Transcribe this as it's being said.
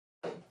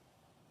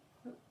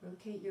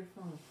rotate your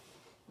phone.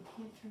 You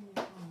can't turn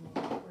your phone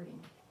while recording.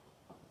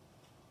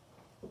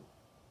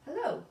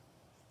 Hello,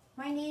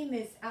 my name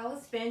is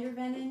Alice Vander,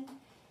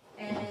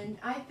 and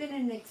I've been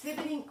an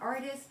exhibiting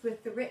artist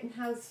with the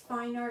Rittenhouse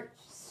Fine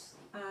Arts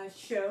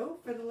show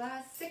for the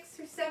last 6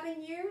 or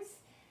 7 years,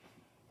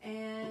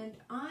 and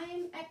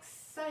I'm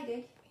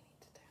excited.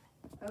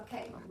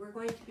 Okay, we're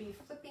going to be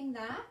flipping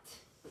that.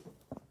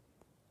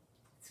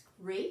 It's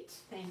great,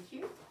 thank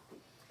you.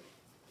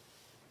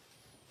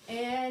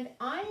 And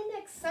I'm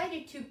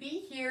excited to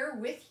be here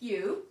with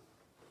you,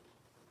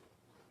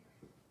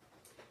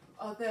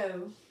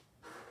 although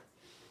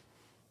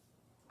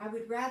I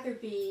would rather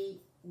be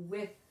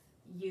with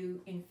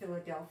you in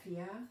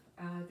Philadelphia.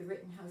 The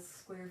Rittenhouse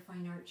Square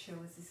Fine Art Show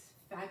is this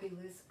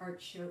fabulous art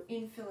show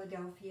in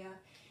Philadelphia,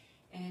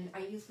 and I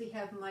usually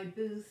have my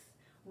booth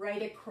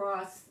right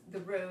across the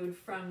road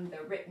from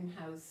the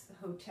Rittenhouse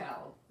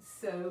Hotel.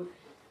 So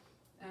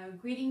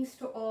greetings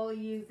to all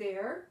you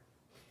there.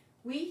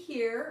 We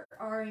here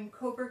are in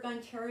Coburg,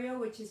 Ontario,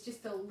 which is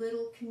just a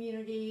little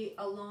community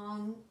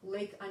along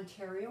Lake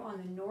Ontario, on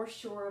the north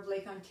shore of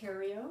Lake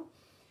Ontario.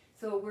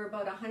 So we're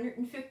about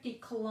 150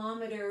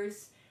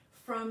 kilometers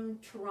from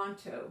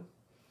Toronto.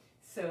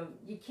 So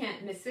you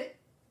can't miss it.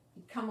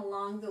 You come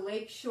along the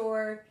lake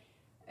shore.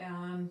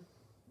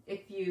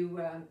 If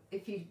you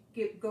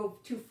go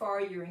too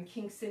far, you're in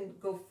Kingston.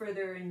 Go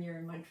further and you're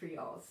in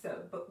Montreal.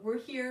 So, but we're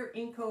here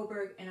in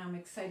Coburg, and I'm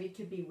excited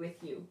to be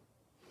with you.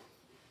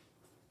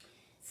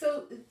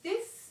 So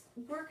this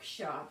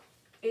workshop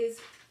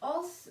is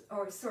also,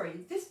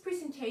 this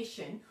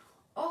presentation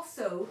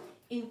also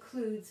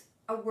includes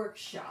a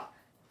workshop.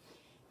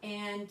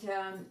 And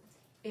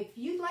if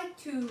you'd like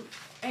to,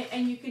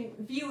 and you can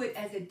view it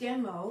as a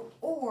demo,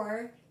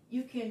 or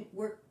you can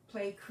work,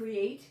 play,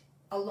 create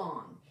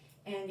along.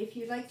 And if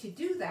you'd like to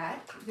do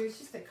that, there's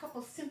just a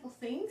couple simple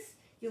things.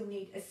 You'll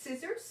need a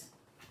scissors,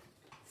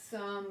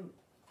 some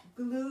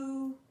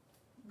glue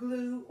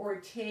or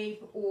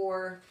tape,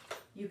 or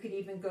you could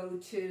even go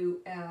to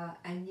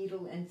a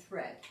needle and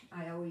thread.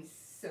 I always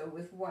sew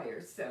with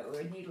wire, so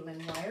a needle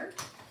and wire.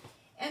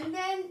 And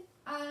then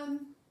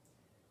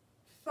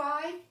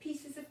 5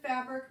 pieces of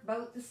fabric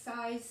about the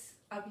size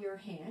of your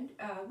hand.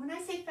 When I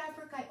say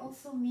fabric, I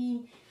also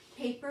mean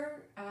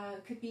paper.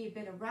 It could be a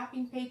bit of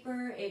wrapping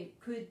paper. It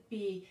could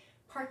be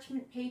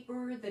parchment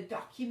paper, the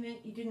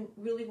document you didn't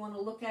really want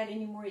to look at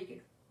anymore. You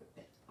could rip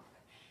it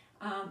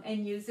off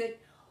and use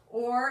it.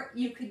 Or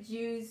you could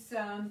use,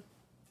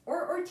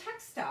 or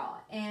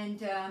textile. And,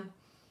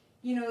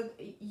 you know,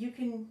 you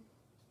can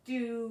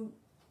do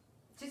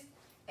just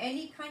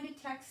any kind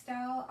of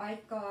textile.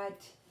 I've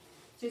got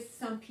just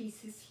some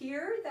pieces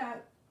here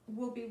that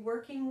we'll be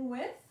working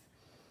with,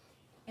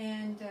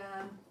 and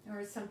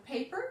or some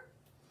paper.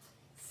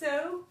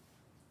 So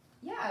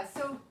yeah,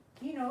 so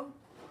you know,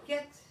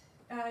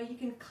 you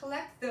can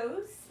collect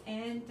those,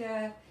 and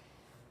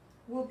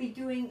we'll be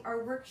doing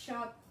our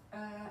workshop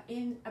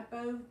in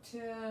about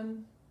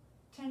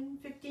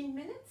 10-15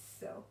 minutes.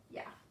 So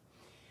yeah,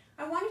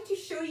 I wanted to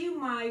show you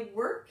my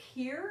work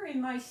here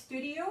in my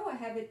studio. I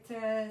have it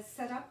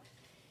set up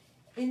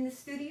in the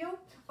studio.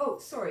 Oh,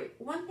 sorry.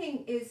 One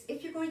thing is,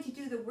 if you're going to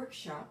do the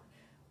workshop,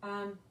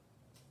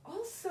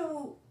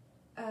 also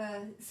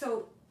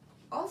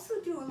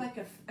do like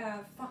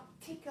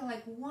take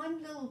like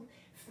one little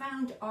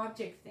found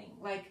object thing,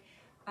 like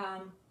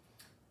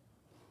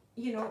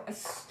you know, a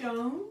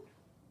stone.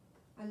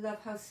 I love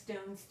how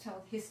stones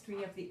tell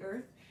history of the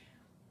earth.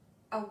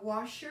 A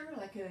washer,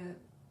 like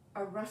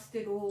a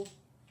rusted old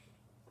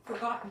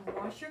forgotten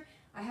washer.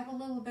 I have a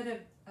little bit of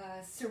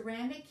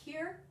ceramic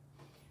here.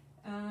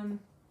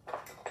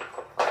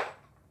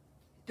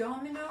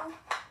 Domino,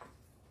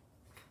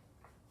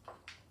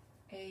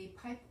 a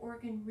pipe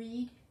organ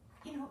reed,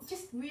 you know,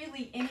 just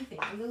really anything.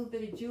 A little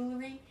bit of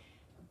jewelry,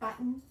 a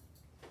button,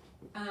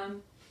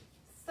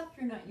 stuff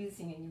you're not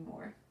using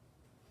anymore,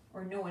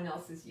 or no one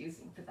else is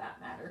using for that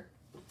matter.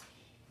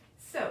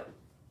 So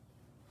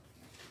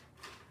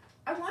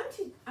I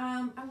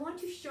want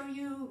to show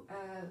you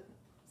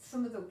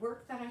some of the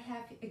work that I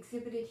have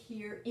exhibited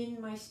here in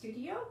my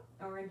studio,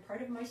 or in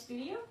part of my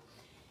studio.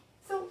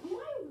 So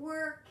my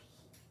work,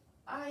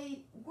 I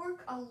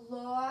work a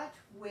lot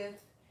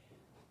with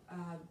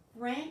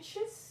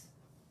branches,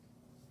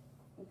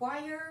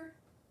 wire,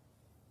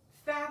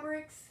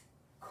 fabrics,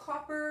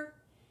 copper,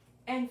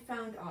 and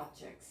found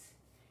objects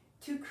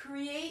to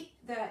create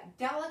that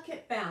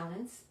delicate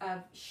balance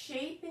of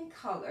shape and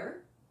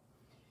color,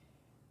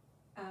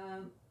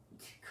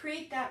 to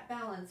create that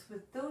balance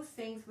with those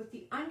things, with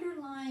the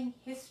underlying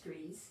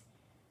histories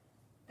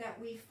that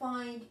we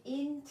find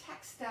in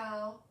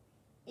textile,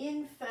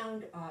 in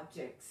found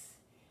objects,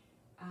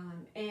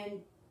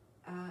 and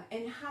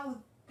how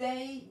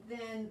they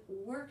then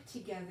work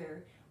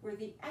together, where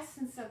the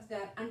essence of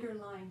that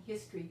underlying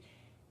history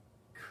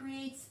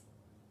creates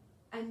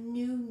a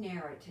new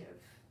narrative.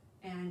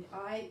 And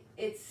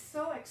it's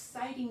so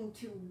exciting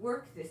to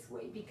work this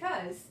way,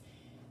 because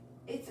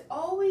it's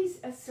always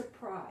a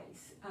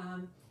surprise.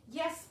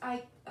 Yes,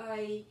 I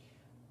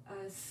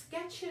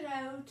sketch it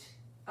out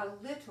a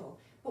little,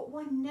 but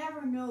one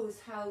never knows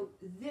how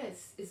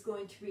this is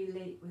going to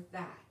relate with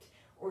that,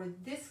 or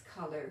this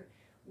color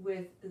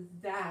with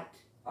that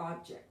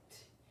object.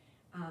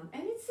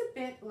 And it's a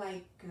bit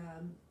like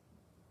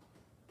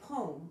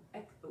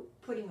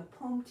putting a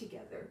poem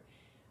together,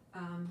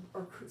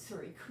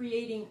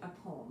 creating a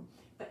poem,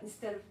 but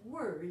instead of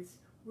words,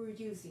 we're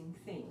using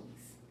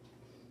things.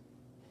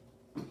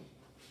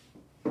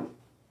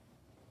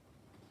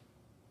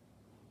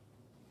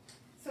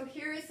 So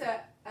here is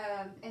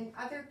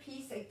another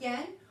piece,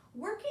 again,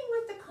 working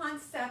with the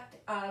concept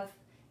of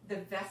the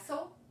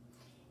vessel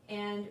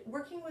and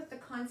working with the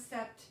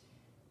concept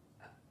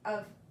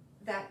of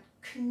that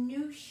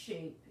canoe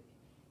shape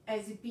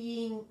as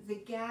being the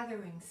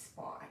gathering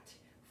spot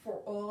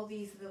for all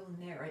these little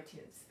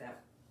narratives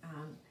that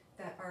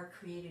are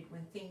created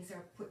when things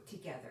are put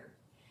together.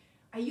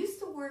 I used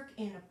to work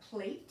in a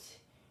plate,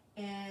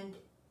 and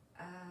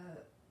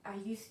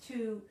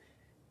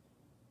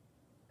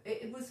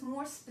it was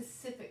more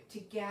specific to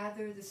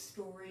gather the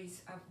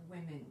stories of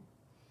women.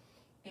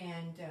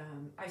 And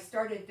I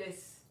started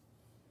this,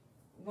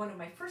 one of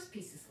my first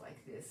pieces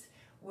like this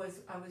was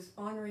I was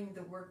honoring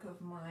the work of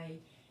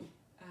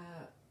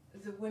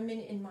the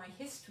women in my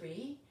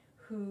history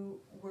who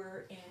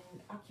were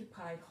in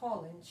occupied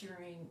Holland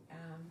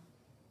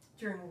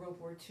during World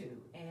War II.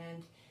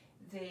 And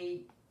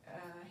they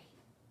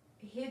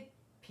hid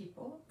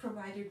people,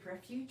 provided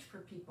refuge for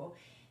people.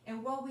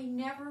 And while we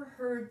never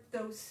heard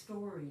those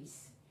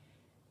stories,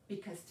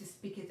 because to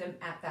speak of them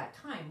at that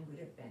time would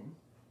have been,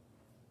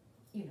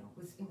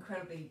 was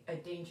incredibly a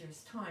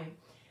dangerous time,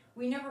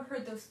 we never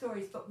heard those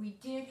stories, but we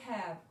did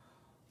have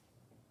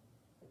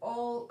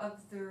all of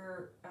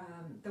their,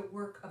 the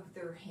work of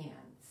their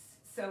hands.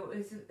 So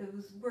it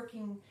was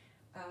working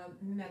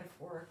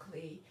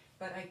metaphorically,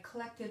 but I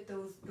collected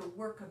the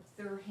work of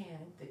their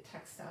hand, the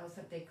textiles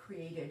that they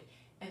created,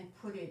 and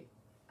put it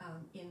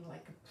in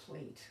like a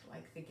plate,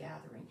 like the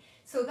gathering.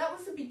 So that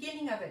was the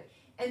beginning of it.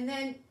 And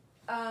then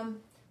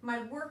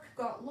my work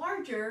got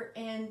larger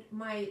and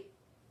my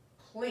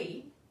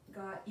plate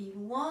got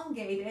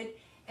elongated.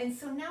 And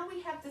so now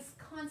we have this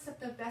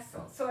concept of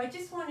vessel. So I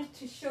just wanted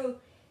to show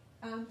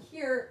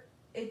here,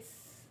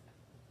 it's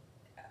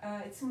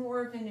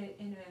more of in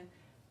a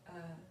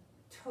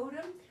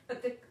totem,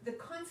 but the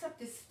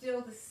concept is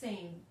still the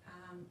same.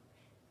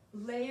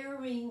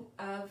 Layering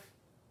of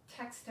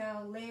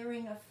textile,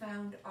 layering a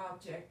found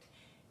object,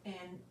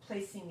 and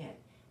placing it.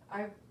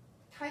 I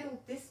titled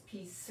this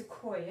piece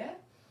Sequoia,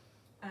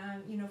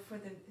 for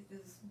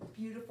those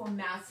beautiful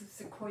massive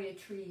sequoia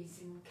trees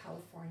in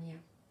California.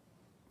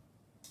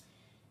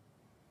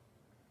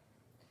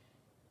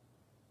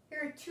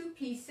 Here are two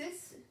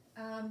pieces.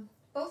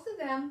 Both of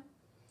them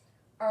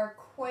are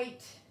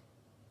quite.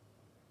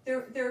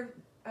 They're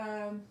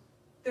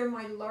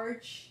my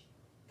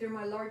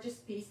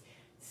largest piece.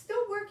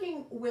 Still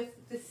working with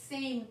the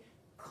same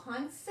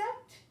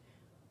concept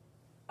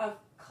of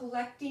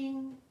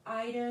collecting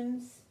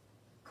items,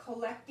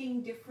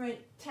 collecting different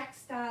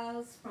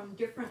textiles from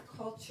different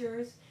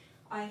cultures.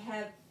 I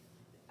have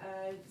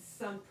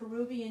some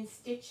Peruvian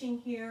stitching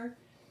here.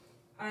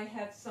 I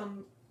have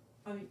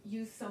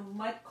used some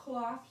mud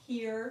cloth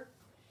here,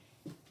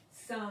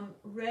 some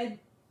red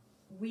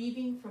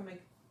weaving from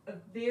a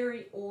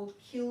very old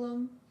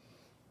kilum,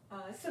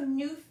 some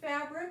new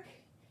fabric,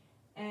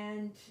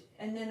 and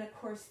then of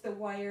course the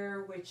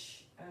wire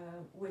which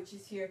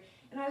is here.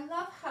 And I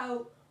love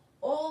how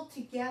all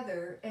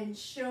together and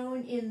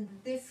shown in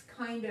this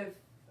kind of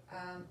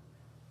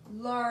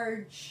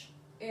large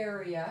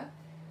area,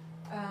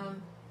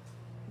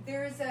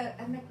 there is a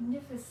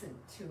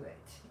magnificence to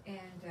it.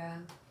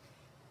 And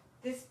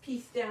this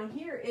piece down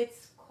here,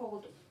 it's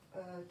called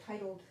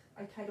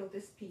I titled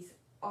this piece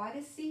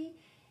Odyssey.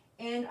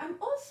 And I'm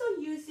also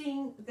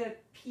using the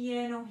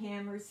piano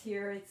hammers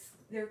here.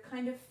 They're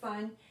kind of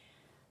fun.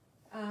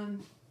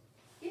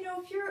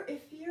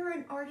 If you're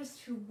an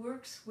artist who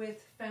works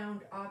with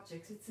found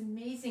objects, it's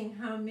amazing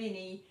how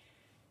many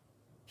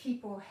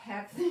people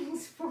have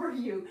things for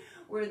you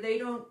where they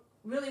don't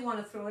really want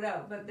to throw it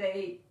out, but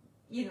they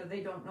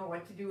don't know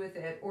what to do with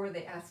it, or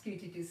they ask you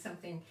to do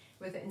something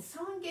with it. And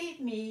someone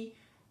gave me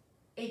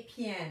a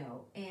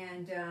piano,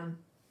 and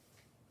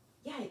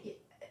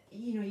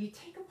you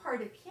take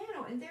apart a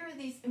piano, and there are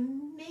these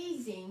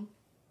amazing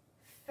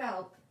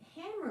felt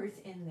hammers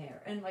in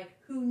there, and like,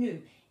 who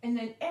knew? And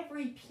then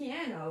every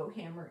piano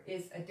hammer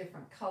is a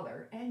different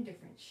color and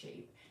different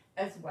shape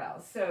as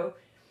well. So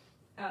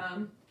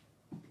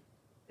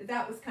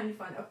that was kind of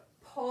fun.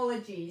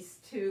 Apologies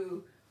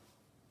to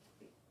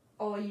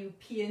all you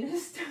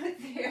pianists out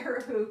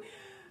there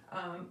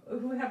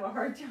who have a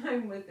hard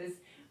time with this.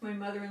 My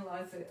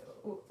mother-in-law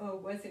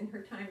was in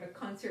her time a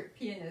concert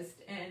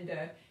pianist, and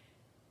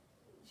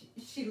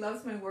she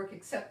loves my work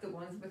except the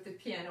ones with the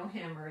piano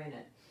hammer in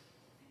it.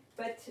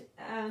 But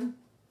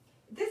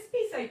this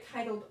piece I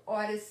titled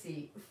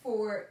Odyssey,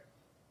 for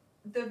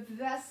the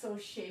vessel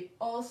shape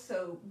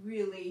also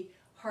really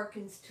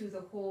harkens to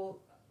the whole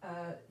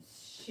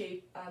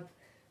shape of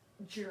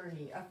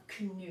journey, of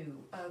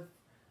canoe, of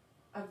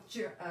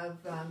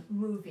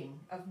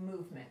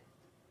movement.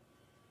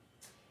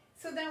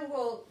 So then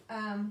we'll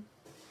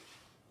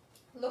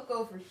look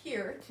over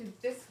here to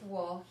this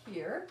wall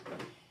here.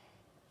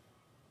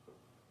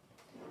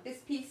 This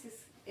piece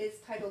is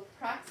titled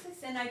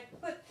Praxis, and I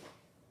put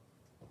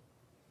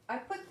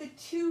the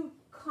two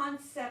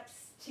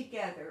concepts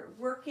together,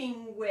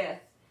 working with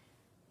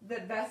the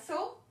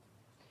vessel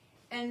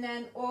and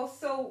then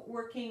also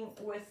working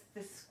with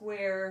the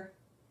square.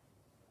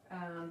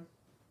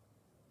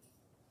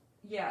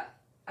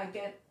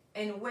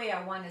 In a way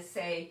I want to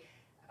say,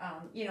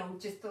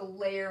 just the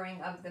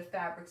layering of the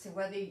fabrics, and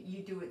whether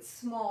you do it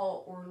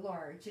small or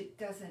large, it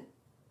doesn't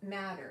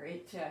matter.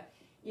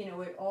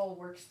 It all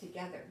works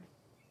together.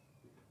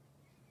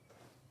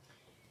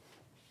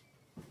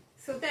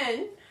 So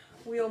then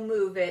we'll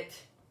move it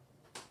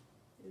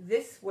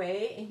this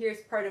way, and here's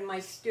part of my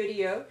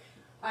studio.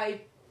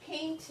 I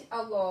paint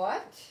a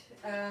lot.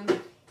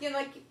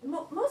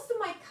 Most of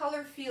my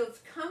color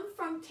fields come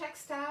from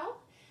textile,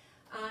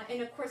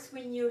 and of course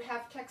when you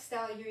have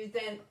textile, you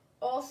then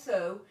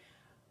also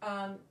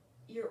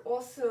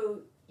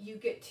you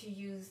get to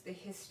use the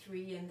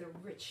history and the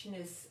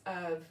richness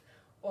of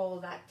all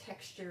that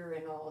texture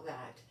and all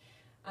that.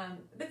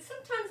 But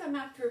sometimes I'm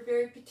after a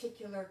very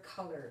particular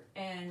color,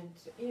 and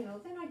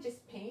then I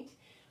just paint.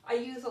 I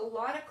use a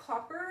lot of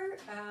copper.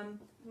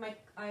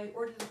 I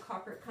order the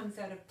copper, it comes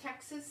out of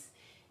Texas,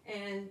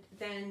 and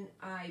then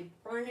I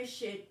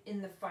varnish it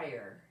in the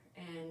fire,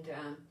 and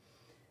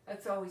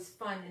that's always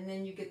fun. And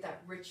then you get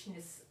that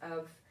richness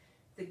of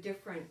the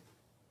different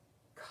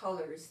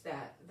colors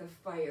that the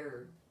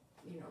fire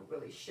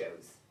really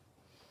shows.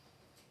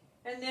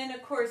 And then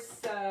of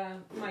course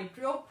my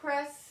drill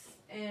press,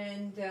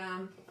 and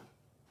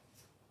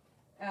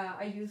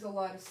I use a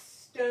lot of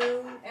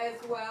stone as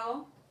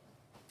well.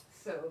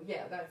 So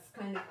yeah, that's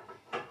kind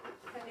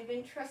of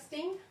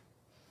interesting.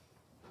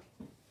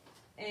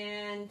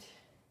 And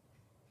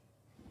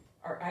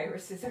our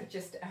irises are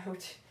just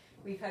out.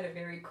 We've had a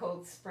very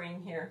cold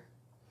spring here.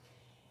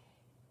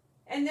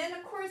 And then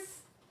of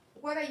course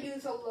what I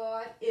use a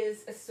lot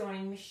is a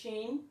sewing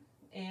machine.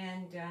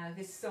 And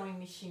this sewing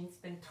machine's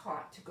been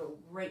taught to go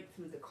right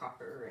through the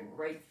copper and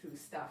right through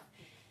stuff.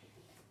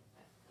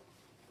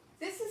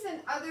 This is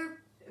another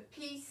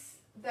piece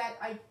that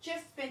I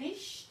just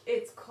finished.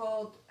 It's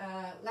called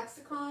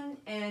Lexicon,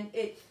 and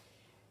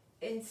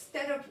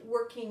instead of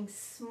working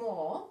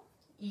small,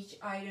 each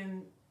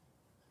item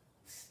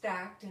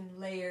stacked and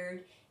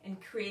layered and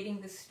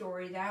creating the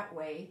story that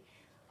way,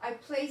 I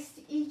placed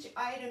each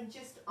item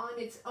just on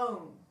its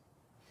own.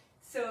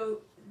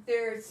 So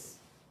there's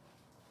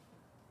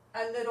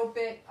a little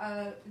bit,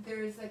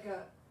 there's like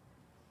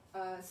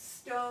a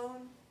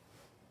stone,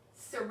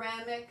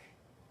 ceramic,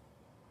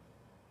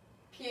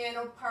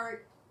 piano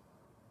part,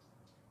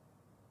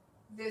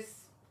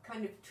 this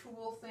kind of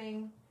tool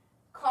thing,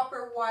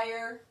 copper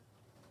wire.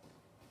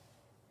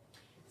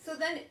 So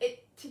then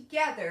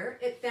together,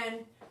 it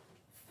then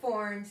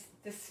forms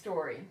the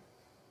story.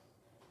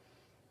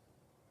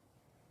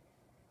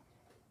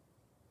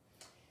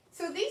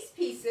 So these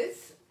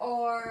pieces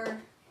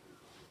are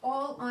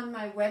all on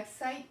my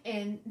website,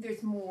 and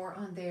there's more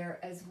on there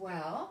as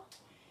well.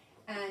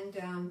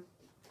 And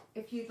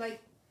if you'd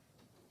like,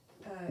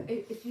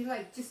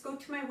 just go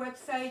to my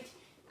website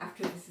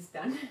after this is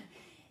done,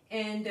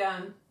 and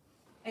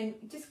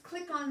just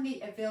click on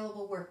the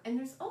available work. And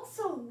there's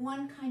also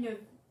one kind of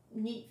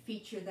neat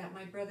feature that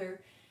my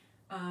brother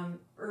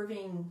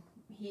Irving,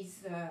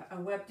 he's a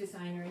web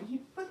designer, and he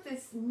put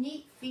this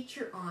neat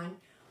feature on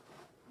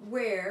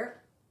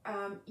where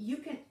you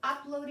can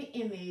upload an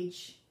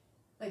image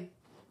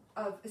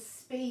of a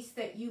space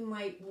that you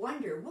might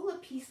wonder, will a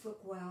piece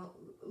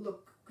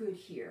look good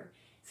here?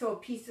 So a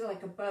piece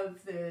like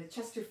above the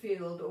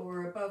Chesterfield,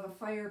 or above a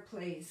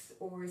fireplace,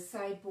 or a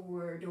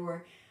sideboard,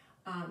 or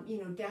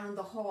down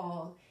the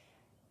hall.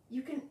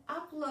 You can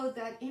upload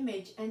that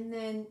image and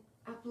then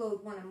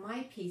upload one of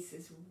my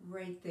pieces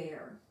right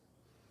there.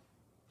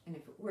 And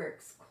if it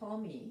works, call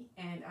me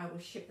and I will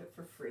ship it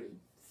for free.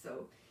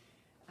 So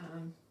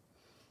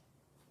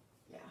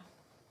yeah.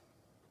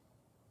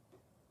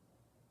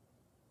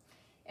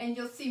 And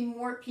you'll see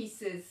more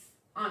pieces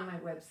on my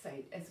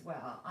website as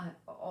well,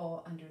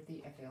 all under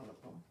the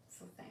available.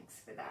 So thanks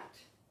for that.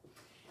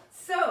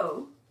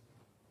 So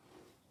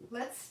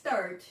let's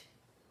start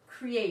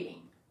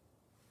creating.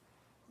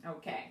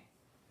 Okay.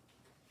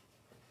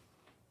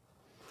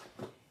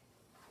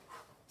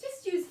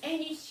 Just use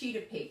any sheet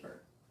of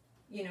paper,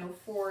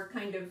 for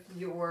kind of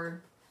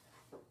your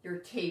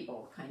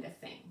table kind of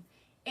thing.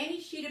 Any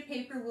sheet of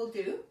paper will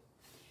do.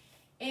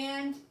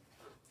 And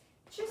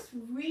just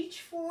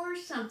reach for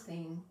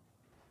something.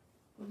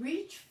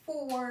 Reach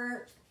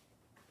for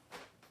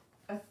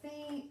a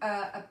thing,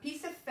 a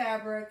piece of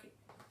fabric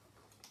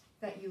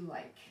that you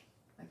like.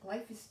 Like,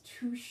 life is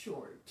too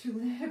short to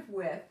live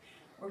with,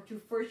 or to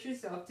force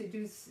yourself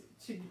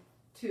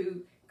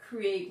to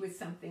create with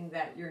something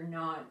that you're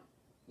not,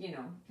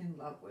 in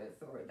love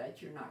with, or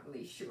that you're not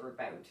really sure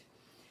about.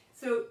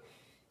 So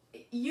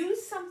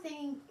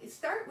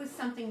start with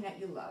something that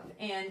you love,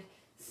 and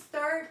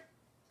start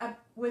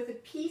with a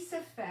piece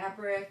of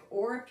fabric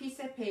or a piece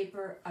of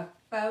paper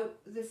about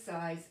the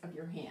size of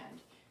your hand.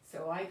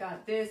 So I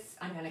got this.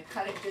 I'm going to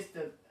cut it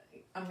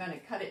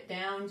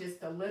down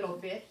just a little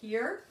bit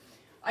here.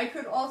 I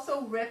could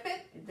also rip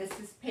it. This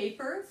is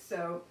paper,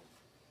 so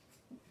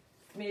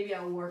maybe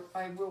I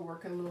will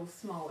work a little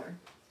smaller.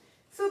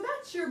 So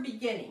that's your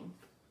beginning,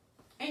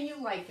 and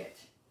you like it.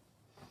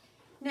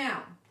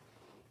 Now,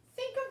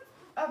 think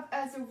of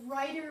as a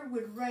writer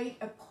would write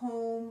a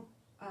poem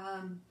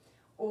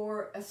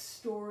or a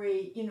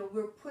story. You know,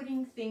 we're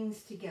putting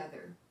things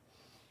together,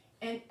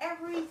 and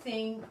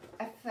everything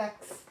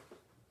affects,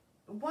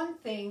 one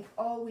thing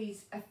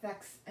always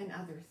affects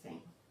another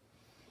thing.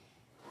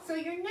 So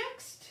your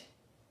next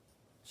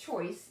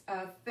choice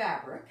of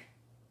fabric,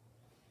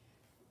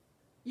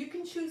 you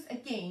can choose,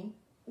 again,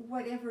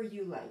 whatever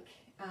you like.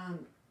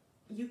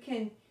 You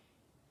can,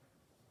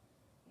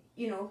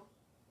 you know,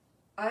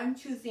 I'm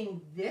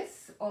choosing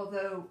this,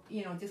 although,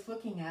 you know, just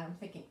looking at it, I'm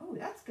thinking, oh,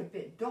 that's a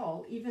bit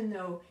dull, even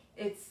though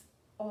it's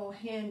all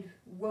hand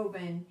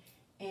woven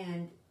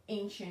and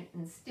ancient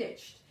and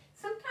stitched.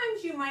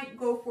 Sometimes you might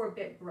go for a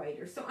bit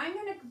brighter. So I'm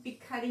going to be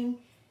cutting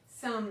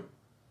some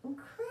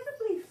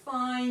incredibly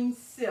fine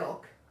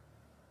silk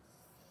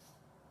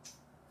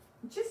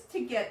just to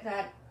get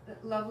that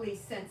lovely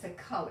sense of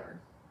color.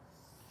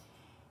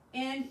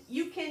 And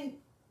you can,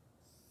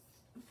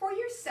 for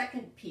your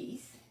second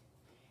piece,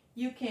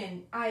 you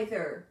can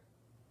either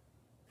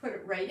put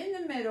it right in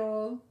the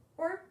middle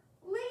or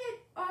lay it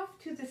off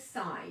to the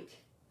side.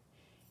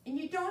 And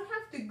you don't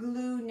have to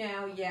glue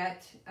now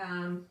yet.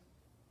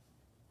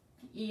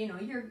 You know,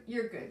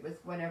 you're good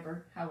with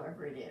whatever,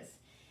 however it is.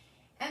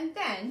 And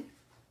then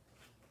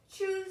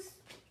choose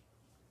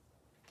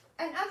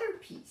another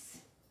piece.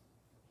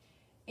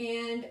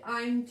 And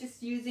I'm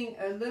just using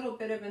a little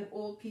bit of an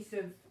old piece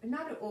of,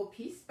 not an old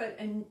piece, but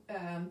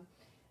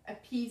a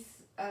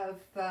piece of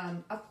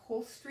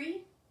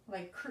upholstery,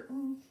 like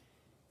curtain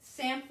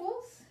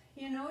samples.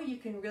 You know, you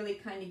can really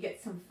kind of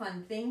get some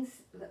fun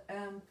things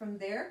from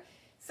there.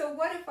 So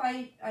what if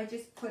I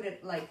just put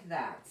it like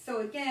that?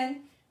 So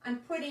again, I'm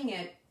putting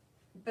it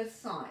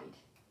beside.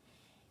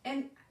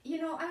 And,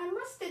 you know, I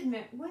must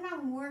admit, when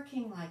I'm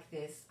working like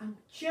this, I'm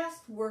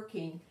just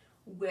working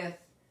with,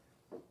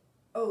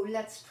 oh,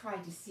 let's try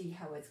to see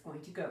how it's going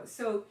to go.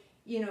 So,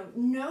 you know,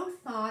 no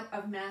thought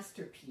of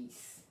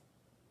masterpiece,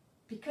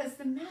 because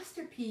the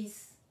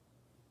masterpiece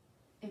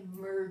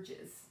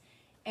emerges.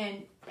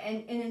 And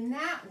in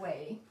that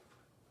way,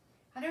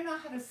 I don't know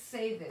how to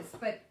say this,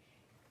 but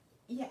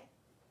yeah,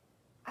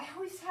 I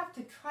always have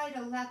to try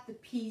to let the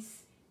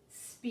piece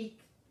speak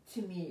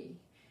to me.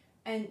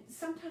 And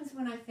sometimes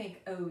when I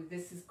think, oh,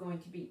 this is going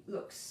to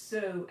look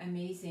so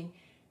amazing,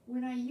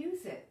 when I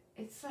use it,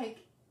 it's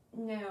like,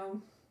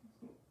 no,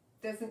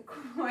 doesn't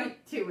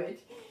quite do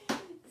it.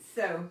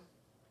 So,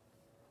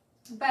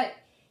 but,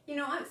 you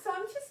know, so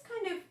I'm just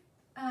kind of,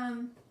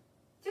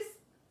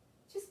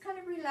 just kind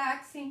of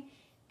relaxing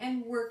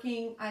and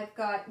working. I've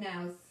got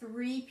now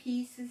 3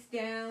 pieces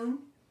down.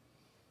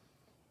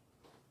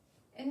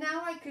 And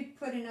now I could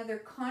put another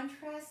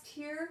contrast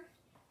here,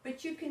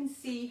 but you can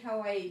see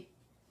how I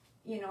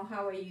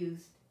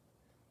used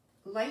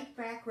light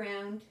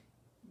background,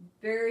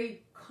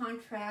 very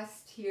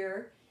contrast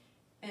here,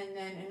 and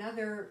then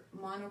another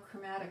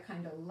monochromatic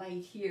kind of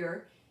light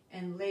here,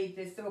 and laid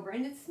this over.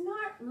 And it's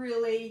not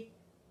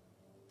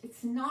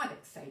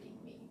exciting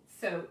me.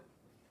 So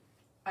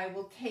I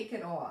will take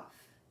it off,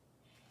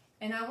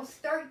 and I will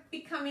start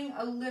becoming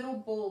a little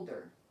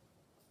bolder.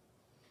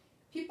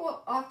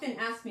 People often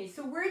ask me,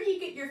 so where do you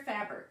get your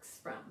fabrics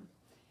from?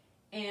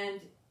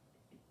 And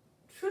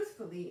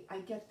truthfully, I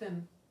get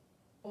them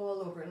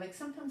all over. Like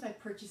sometimes I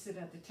purchase it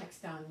at the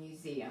textile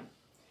museum.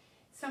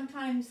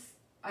 Sometimes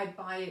I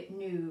buy it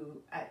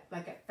new at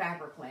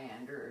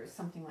Fabricland or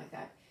something like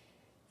that.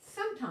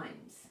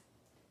 Sometimes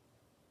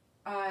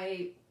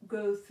I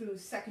go through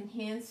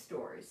secondhand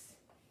stores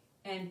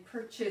and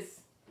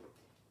purchase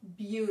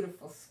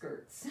beautiful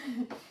skirts,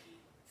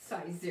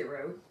 size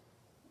 0.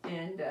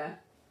 And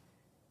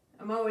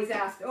I'm always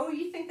asked, oh,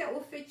 you think that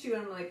will fit you?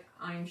 And I'm like,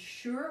 I'm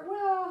sure it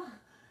will.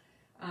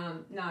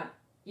 Not,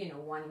 you know,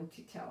 wanting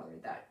to tell her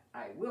that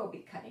I will be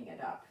cutting it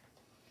up.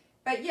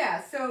 But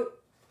yeah, so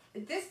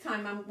this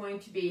time I'm going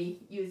to be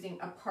using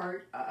a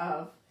part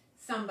of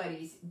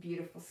somebody's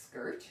beautiful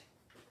skirt.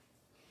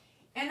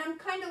 And I'm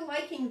kind of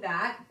liking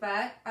that,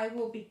 but I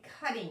will be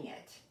cutting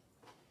it.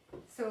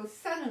 So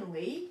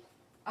suddenly,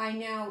 I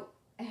now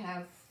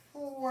have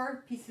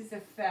 4 pieces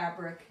of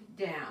fabric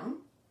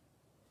down.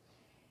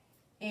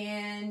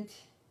 And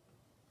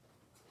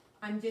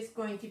I'm just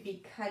going to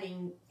be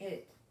cutting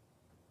it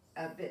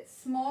a bit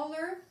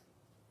smaller.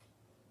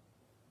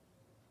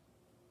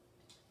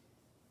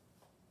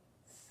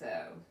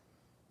 So,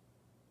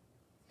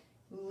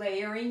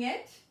 layering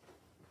it.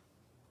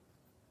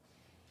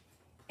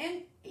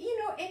 And, you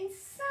know, in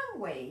some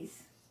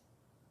ways,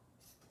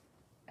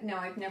 no,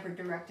 I've never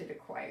directed a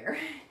choir.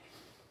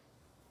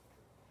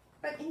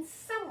 But in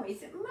some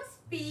ways, it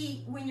must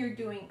be, when you're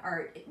doing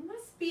art, it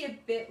must be a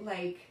bit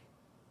like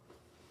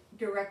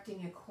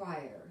directing a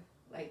choir.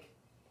 Like,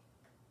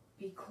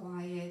 be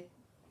quiet,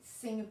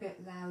 sing a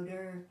bit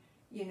louder,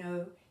 you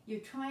know, you're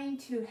trying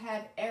to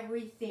have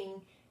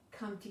everything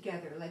come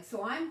together. Like,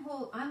 so I'm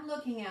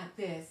looking at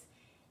this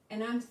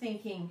and I'm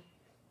thinking,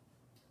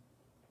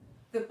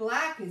 the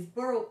black is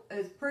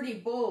pretty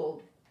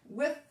bold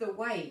with the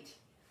white,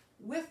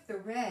 with the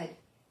red,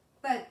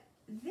 but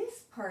this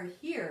part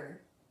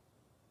here,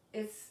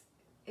 it's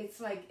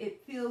like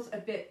it feels a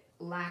bit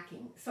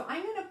lacking. So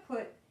I'm going to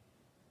put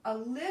a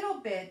little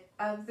bit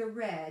of the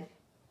red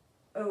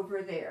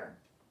over there.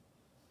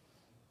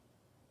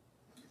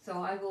 So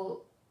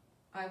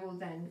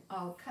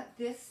I'll cut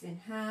this in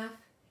half.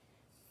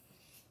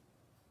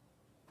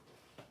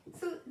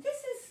 So this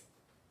is,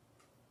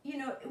 you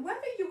know, whether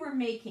you were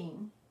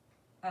making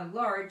a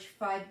large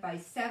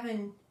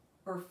 5x7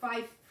 or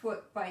 5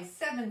 foot by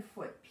 7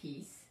 foot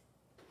piece,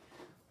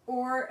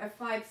 or a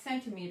 5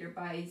 centimeter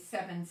by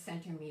 7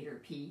 centimeter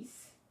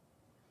piece,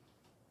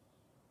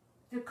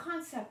 the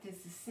concept is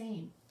the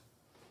same.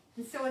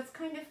 And so it's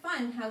kind of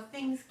fun how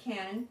things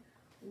can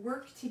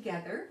work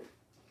together.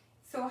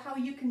 So how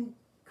you can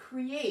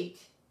create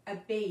a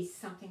base,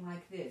 something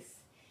like this.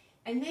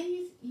 And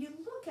then you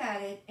look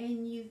at it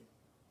and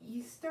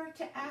you start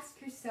to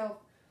ask yourself,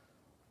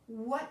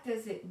 what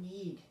does it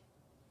need?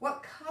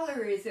 What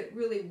color is it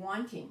really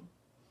wanting?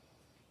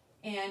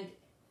 And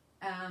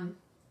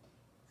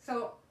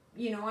so,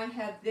 you know, I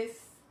have this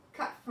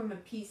cut from a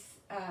piece,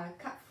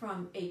 cut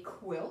from a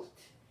quilt,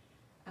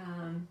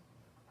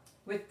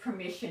 with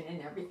permission and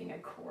everything,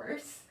 of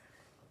course.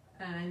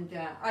 And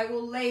I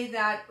will lay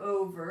that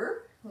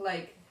over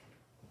like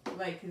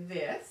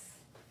this.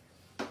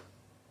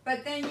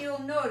 But then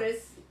you'll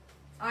notice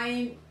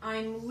I'm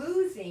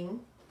losing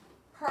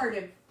part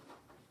of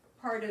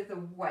the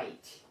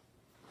white.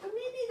 But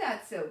maybe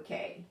that's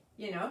okay,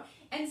 you know.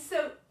 And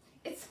so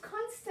it's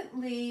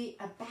constantly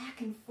a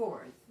back and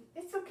forth.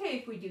 It's okay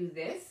if we do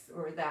this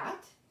or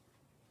that.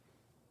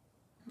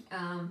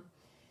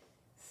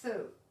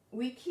 So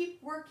we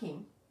keep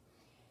working.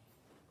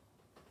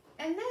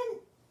 And then,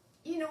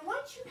 you know,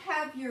 once you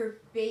have your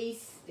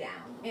base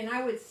down, and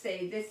I would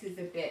say this is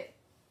a bit,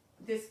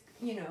 this,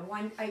 you know,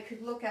 I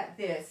could look at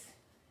this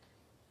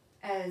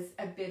as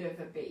a bit of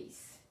a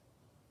base.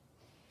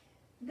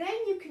 Then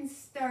you can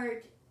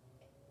start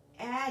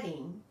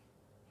adding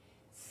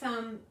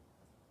some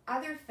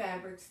other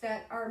fabrics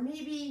that are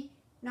maybe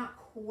not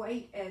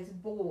quite as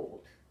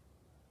bold,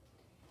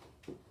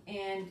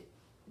 and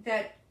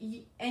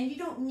you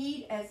don't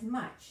need as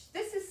much.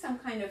 This is some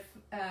kind of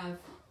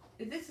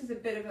this is a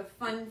bit of a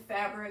fun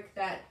fabric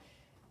that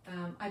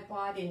I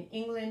bought in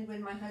England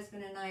when my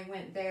husband and I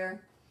went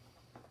there.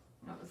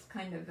 That was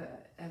kind of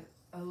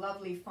a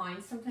lovely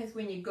find. Sometimes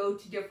when you go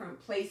to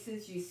different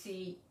places, you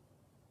see,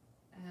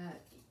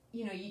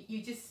 you know,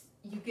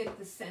 you get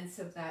the sense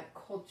of that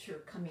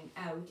culture coming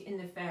out in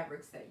the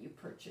fabrics that you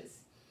purchase.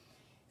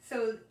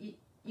 So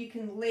you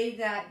can lay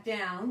that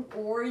down,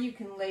 or you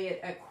can lay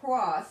it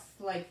across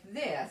like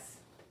this.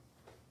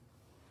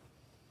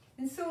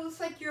 And so it's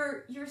like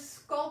you're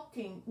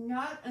sculpting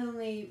not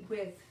only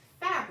with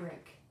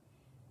fabric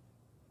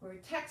or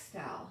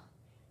textile,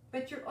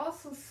 but you're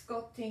also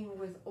sculpting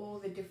with all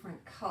the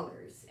different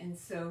colors. And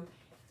so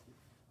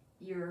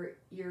your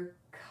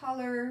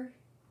color,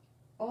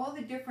 all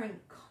the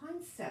different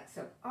concepts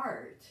of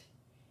art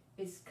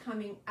is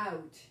coming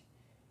out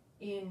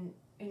in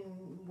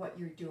what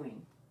you're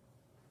doing.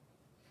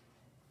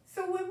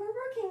 So when we're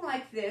working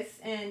like this,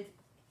 and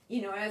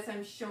you know, as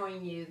I'm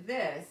showing you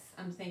this,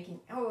 I'm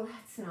thinking, oh,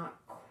 that's not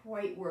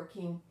quite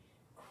working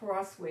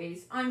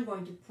crossways. I'm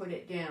going to put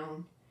it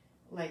down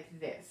like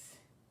this.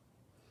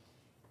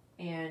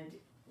 And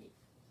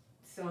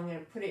so I'm going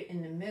to put it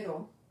in the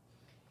middle.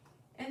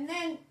 And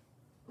then,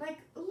 like,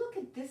 look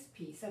at this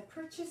piece. I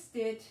purchased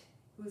it.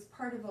 It was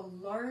part of a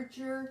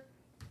larger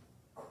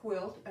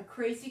quilt, a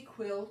crazy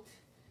quilt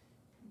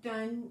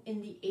done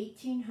in the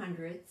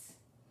 1800s.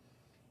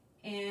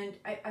 And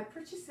I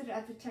purchased it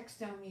at the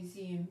Textile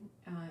Museum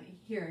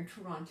here in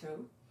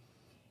Toronto.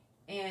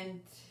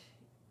 And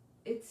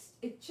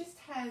it just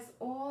has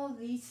all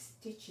these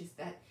stitches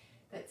that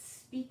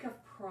speak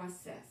of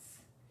process,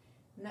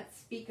 and that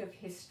speak of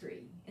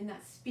history, and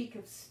that speak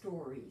of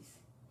stories.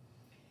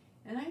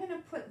 And I'm going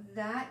to put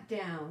that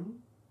down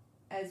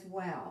as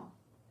well.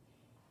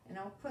 And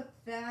I'll put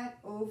that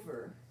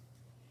over.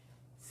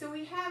 So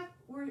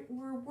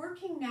we're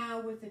working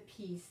now with a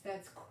piece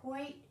that's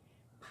quite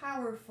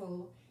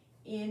powerful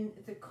in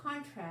the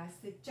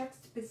contrast, the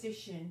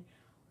juxtaposition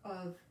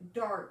of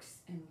darks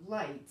and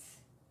lights.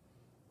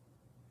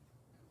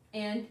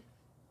 And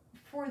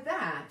for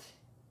that,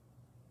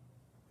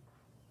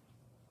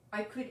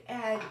 I could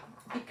add,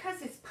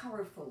 because it's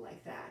powerful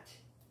like that,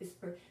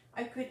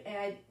 I could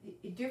add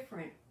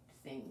different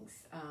things.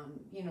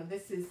 You know,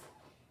 this is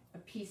a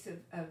piece of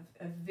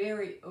a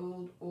very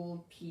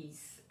old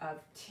piece of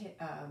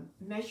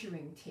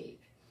measuring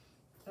tape,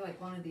 like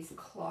one of these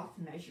cloth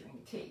measuring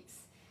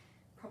tapes,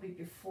 probably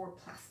before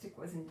plastic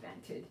was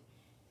invented.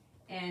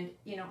 And,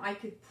 you know, I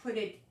could put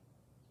it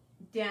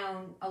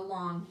down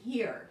along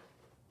here,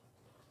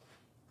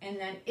 and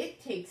then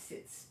it takes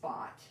its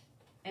spot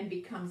and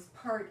becomes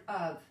part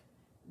of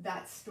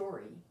that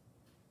story.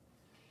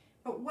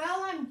 But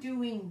while I'm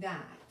doing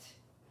that,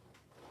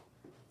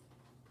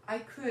 I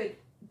could,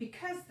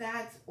 because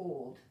that's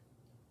old,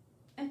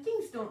 and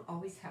things don't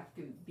always have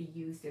to be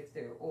used if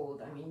they're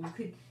old. I mean,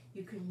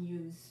 you can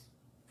use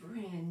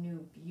brand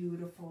new,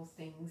 beautiful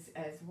things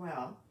as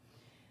well.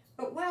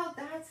 But while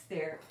that's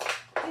there,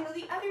 you know,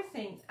 the other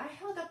thing, I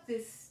held up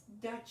this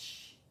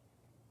Dutch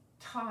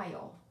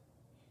tile,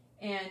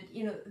 and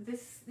you know,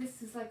 this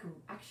is like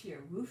actually a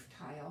roof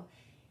tile.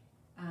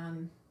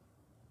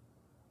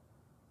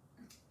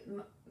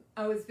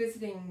 I was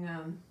visiting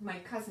my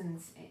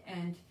cousins,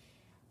 and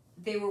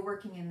they were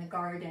working in the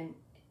garden,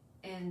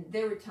 and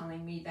they were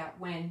telling me that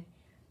when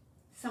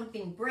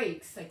something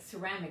breaks, like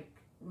ceramic,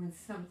 when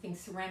something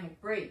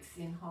ceramic breaks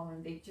in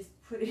Holland, they just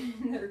put it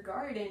in their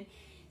garden.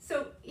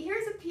 So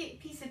here's a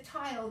piece of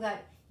tile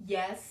that,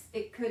 yes,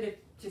 it could have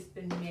just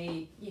been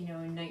made, you know,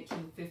 in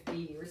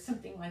 1950 or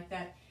something like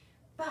that,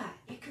 but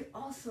it could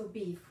also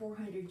be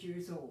 400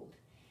 years old.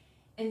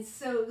 And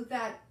so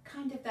that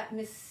kind of that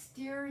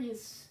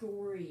mysterious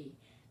story,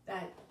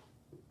 that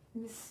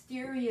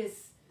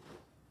mysterious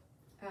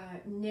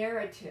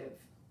narrative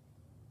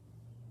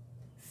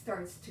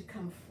starts to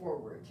come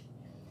forward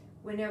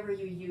whenever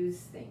you use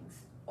things.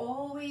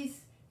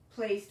 Always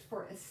placed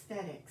for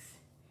aesthetics,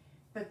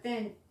 but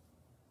then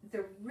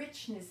the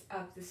richness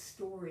of the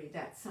story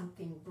that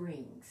something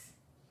brings.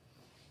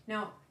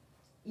 Now,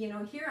 you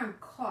know, here I'm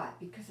caught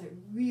because I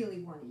really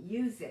want to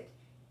use it,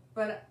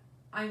 but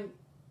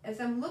as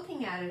I'm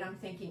looking at it, I'm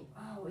thinking,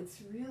 oh,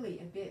 it's really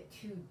a bit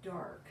too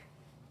dark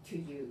to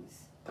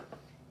use.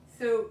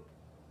 So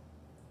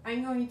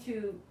I'm going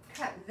to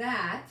cut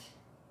that,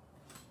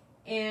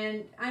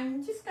 and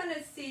I'm just going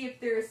to see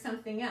if there is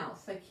something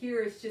else. Like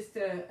here is just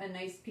a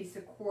nice piece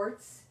of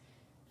quartz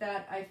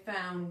that I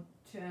found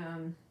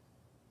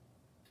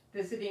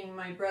visiting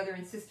my brother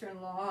and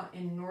sister-in-law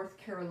in North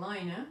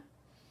Carolina.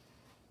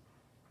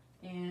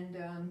 And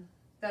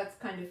that's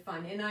kind of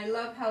fun. And I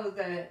love how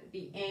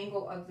the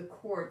angle of the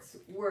quartz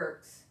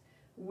works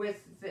with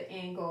the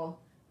angle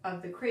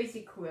of the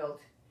crazy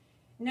quilt.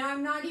 Now,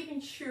 I'm not even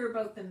sure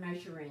about the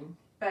measuring,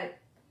 but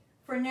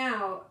for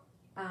now,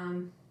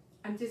 I'm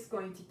just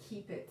going to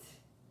keep it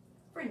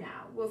for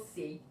now. We'll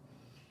see.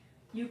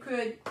 You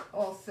could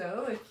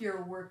also, if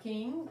you're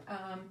working,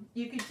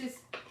 you could just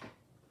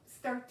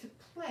start to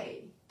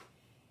play.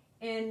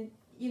 And,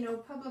 you know,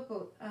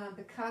 Pablo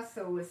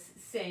Picasso was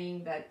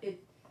saying that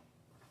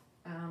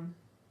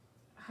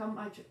how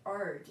much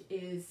art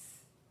is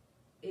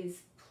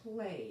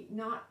play,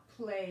 not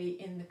play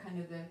in the kind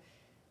of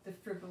the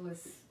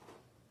frivolous,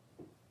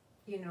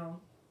 you know,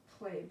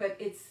 play, but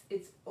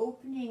it's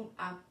opening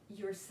up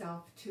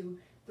yourself to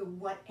the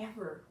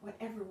whatever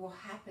will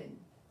happen.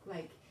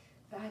 Like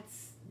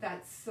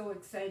that's so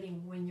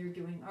exciting when you're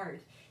doing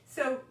art.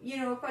 So, you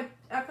know, if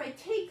I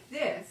take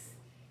this,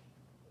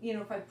 you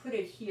know, if I put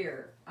it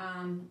here,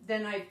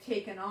 then I've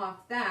taken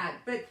off that.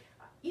 But,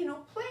 you know,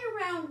 play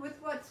around with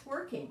what's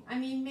working. I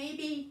mean,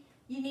 maybe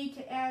you need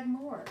to add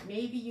more.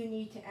 Maybe you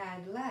need to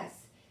add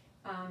less.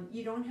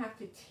 You don't have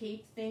to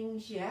tape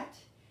things yet,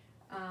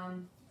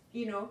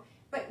 you know.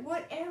 But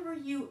whatever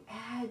you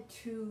add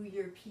to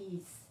your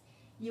piece,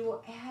 you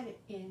will add it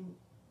in.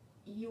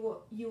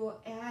 You will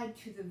add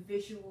to the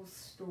visual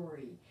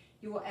story.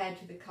 You will add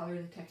to the color,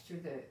 the texture,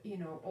 you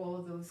know, all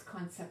of those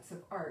concepts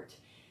of art.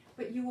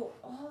 But you will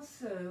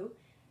also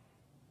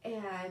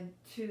add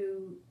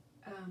to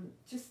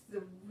just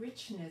the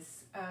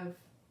richness of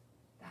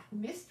that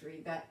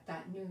mystery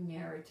that new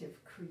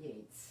narrative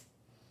creates.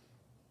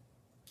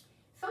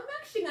 So I'm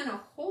actually going to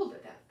hold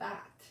it at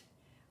that.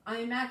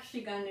 I'm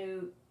actually going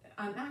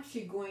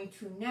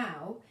to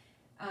now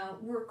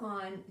work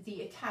on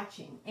the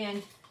attaching.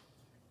 And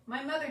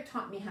my mother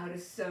taught me how to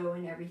sew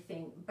and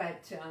everything,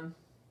 but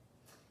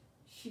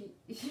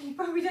she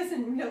probably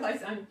doesn't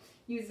realize I'm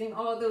using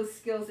all those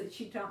skills that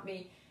she taught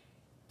me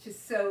to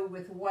sew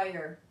with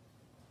wire.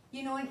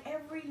 You know, in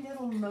every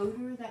little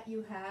motor that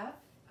you have,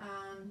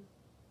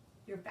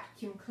 your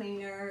vacuum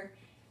cleaner,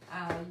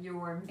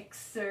 your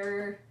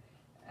mixer,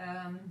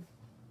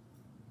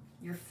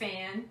 your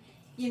fan,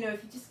 you know,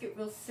 if you just get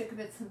real sick of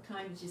it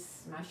sometimes,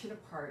 just smash it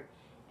apart,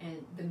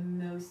 and the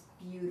most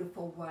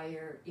beautiful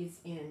wire is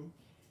in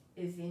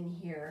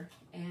here.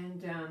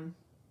 And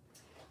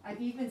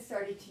I've even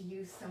started to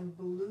use some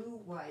blue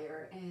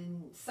wire,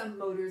 and some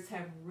motors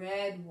have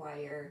red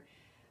wire.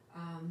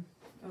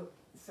 Oh,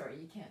 sorry,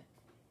 you can't.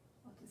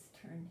 I'll just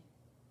turn.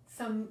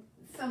 Some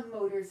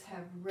motors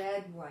have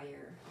red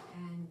wire,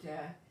 and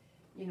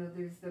you know,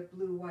 there's the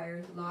blue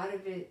wire. A lot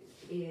of it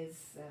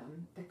is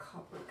the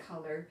copper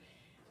color,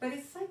 but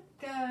it's like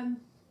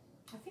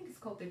I think it's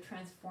called the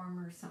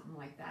transformer or something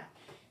like that.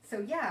 So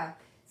yeah,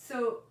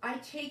 so I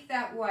take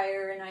that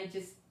wire and I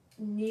just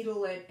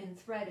needle it and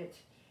thread it.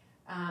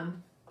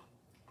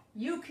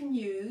 You can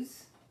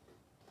use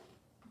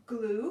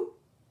glue,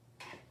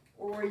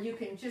 or you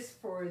can just,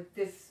 for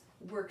this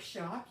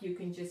workshop, you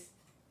can just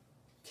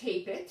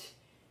tape it.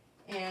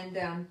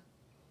 And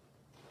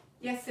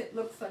yes, it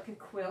looks like a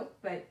quilt,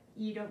 but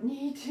you don't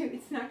need to.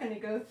 It's not going to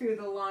go through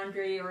the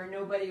laundry, or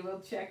nobody will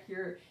check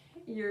your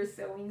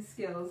sewing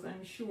skills,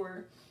 I'm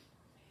sure.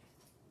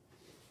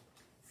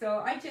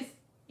 So I just,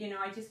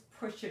 I just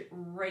push it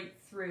right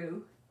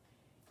through,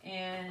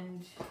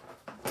 and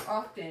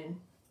often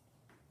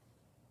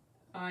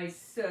I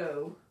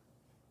sew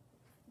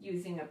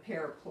using a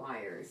pair of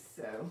pliers.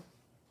 So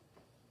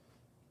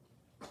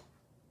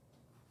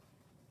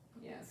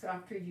yeah, so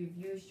after you've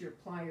used your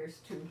pliers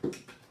to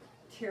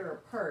tear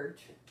apart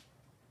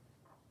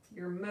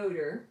your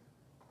motor,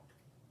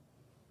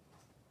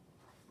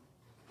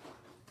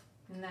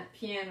 and that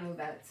piano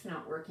that's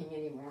not working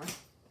anymore,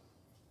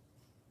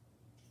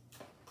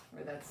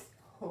 or that's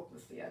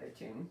hopelessly out of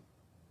tune,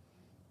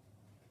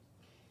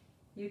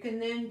 you can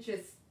then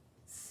just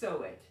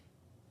sew it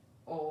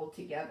all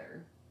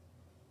together.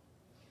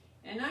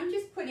 And I'm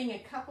just putting a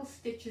couple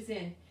stitches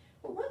in.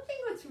 But one thing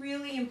that's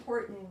really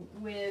important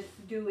with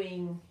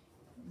doing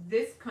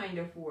this kind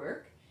of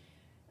work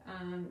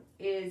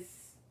is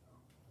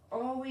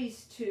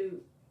always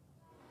to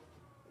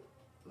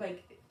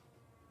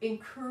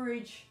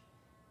encourage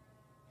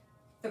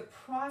the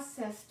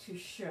process to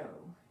show.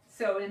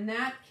 So in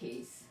that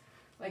case,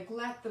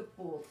 let the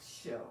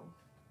bolts show.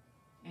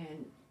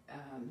 And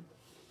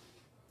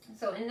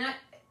so in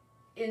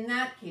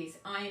that case,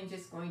 I am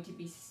just going to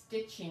be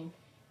stitching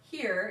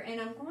here, and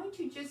I'm going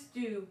to just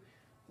do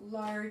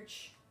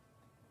large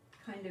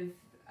kind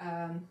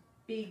of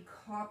big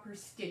copper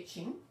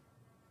stitching.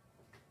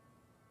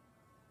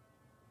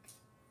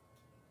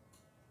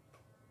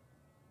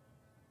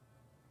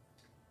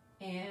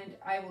 And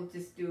I will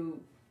just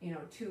do,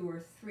 2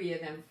 or 3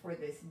 of them for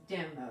this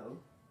demo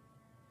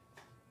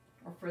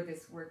or for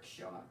this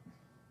workshop.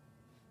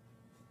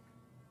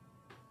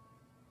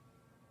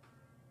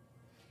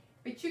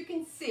 But you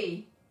can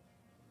see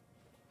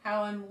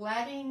how I'm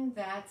letting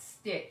that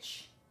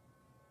stitch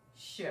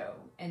show,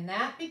 and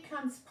that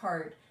becomes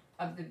part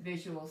of the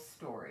visual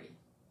story.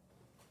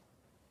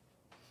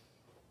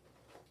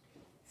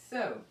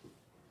 So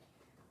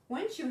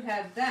once you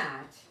have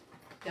that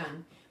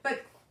done,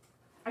 but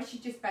I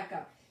should just back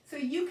up. So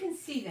you can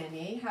see then,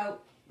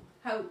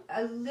 how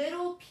a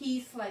little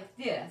piece like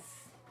this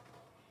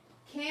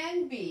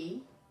can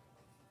be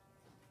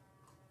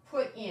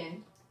put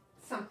in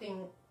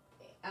something,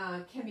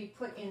 can be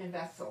put in a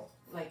vessel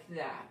like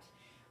that.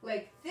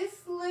 Like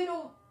this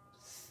little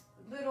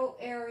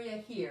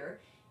area here,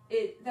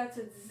 that's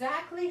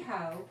exactly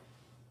how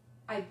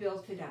I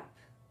built it up.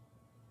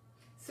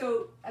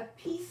 So a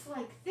piece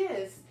like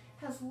this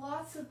has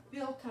lots of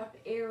built up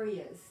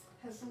areas,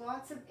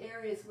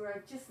 where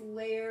I've just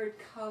layered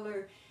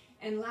color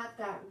and let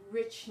that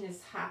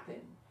richness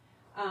happen.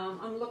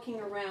 I'm looking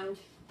around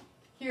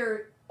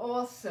here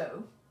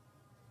also.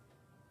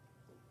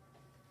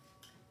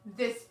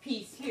 This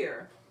piece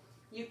here,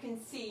 you can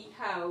see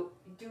how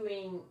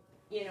doing,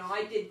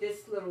 I did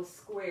this little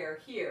square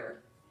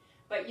here,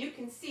 but you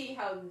can see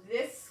how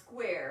this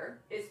square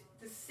is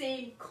the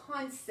same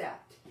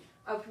concept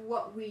of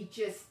what we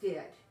just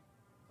did.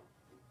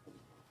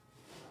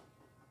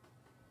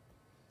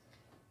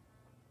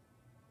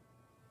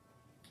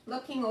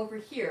 Looking over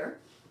here,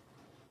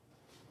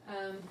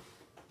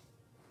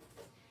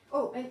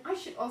 oh, and I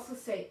should also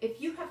say, if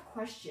you have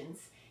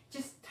questions,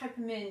 just type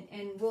them in,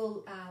 and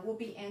we'll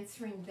be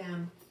answering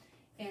them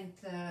in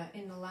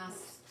the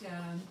last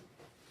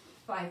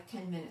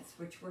 5-10 minutes,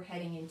 which we're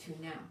heading into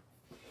now.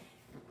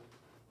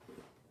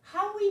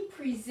 How we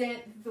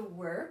present the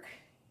work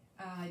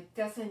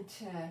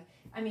doesn't.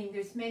 I mean,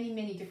 there's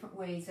many different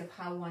ways of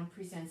how one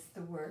presents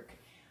the work.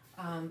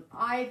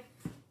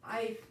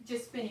 I've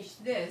just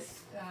finished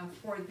this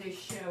for this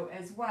show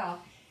as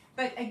well,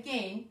 but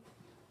again,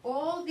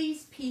 all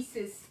these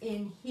pieces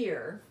in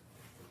here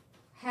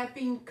have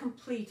been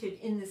completed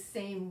in the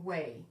same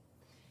way.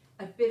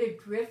 A bit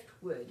of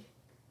driftwood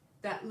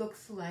that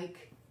looks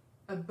like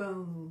a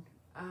bone,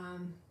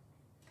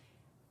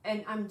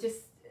 and I'm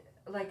just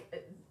like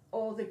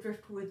all the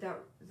driftwood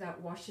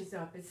that washes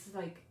up. It's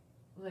like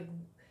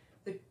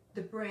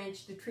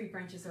the tree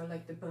branches are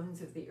like the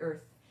bones of the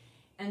earth,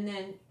 and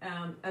then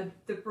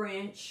the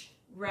branch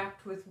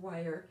wrapped with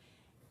wire,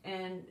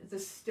 and the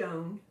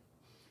stone.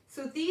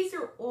 So these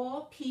are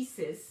all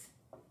pieces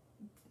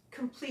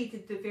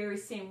completed the very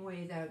same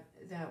way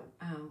that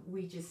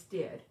we just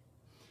did.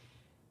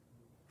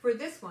 For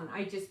this one,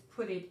 I just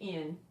put it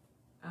in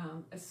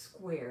a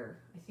square.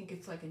 I think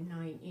it's like a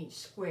 9-inch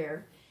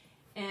square.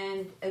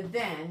 And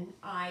then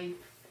I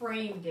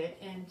framed it,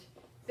 and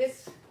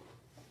this,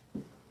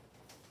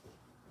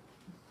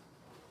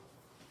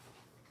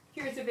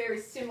 here's a very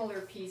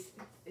similar piece.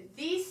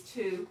 These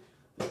two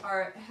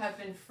have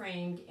been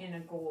framed in a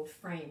gold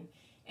frame.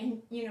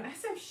 And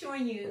as I'm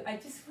showing you, I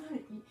just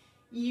want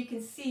you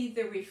can see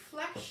the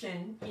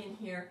reflection in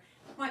here.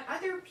 My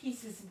other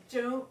pieces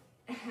don't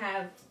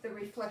have the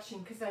reflection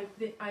because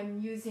I'm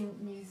using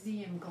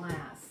museum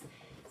glass.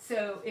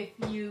 So if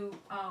you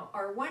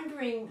are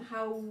wondering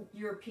how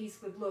your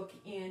piece would look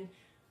in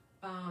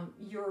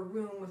your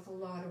room with a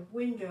lot of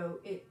window,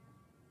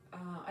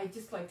 I'd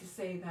just like to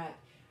say that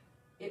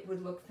it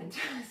would look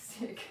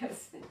fantastic,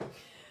 because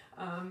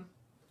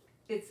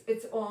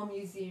it's all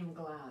museum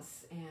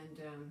glass,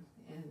 and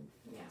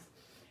yeah.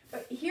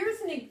 But here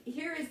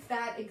is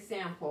that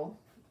example.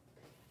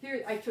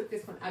 Here, I took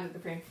this one out of the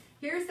frame.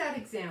 Here's that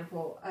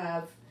example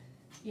of,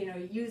 you know,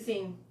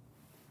 using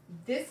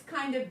this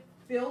kind of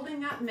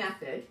building up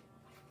method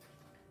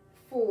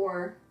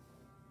for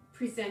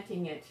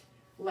presenting it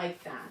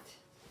like that.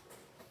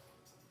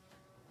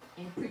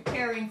 In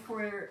preparing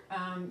for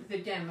the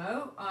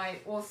demo, I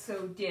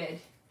also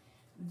did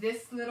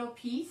this little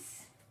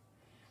piece.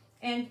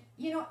 And,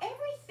 you know,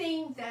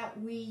 everything that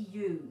we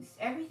use,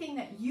 everything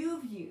that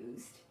you've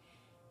used,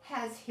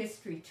 has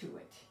history to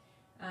it.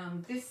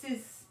 This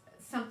is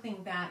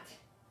something that,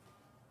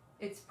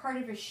 it's part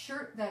of a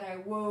shirt that I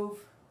wove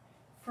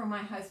for my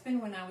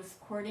husband when I was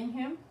courting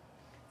him.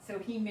 So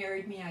he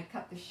married me, I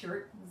cut the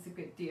shirt, it was a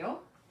good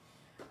deal.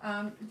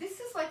 This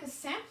is like a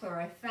sampler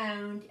I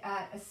found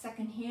at a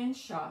secondhand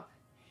shop.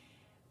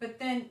 But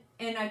then,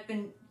 and I've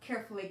been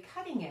carefully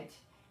cutting it,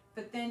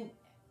 but then,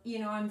 you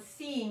know, I'm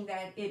seeing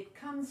that it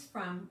comes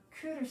from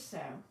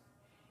Curaçao.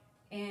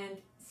 And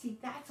see,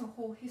 that's a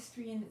whole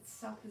history in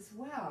itself as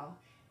well,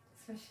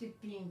 especially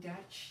being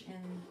Dutch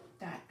and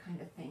that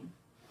kind of thing.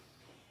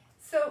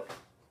 So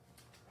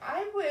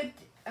I would,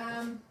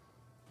 I'm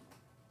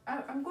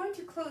going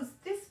to close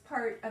this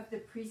part of the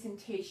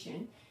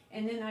presentation,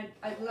 and then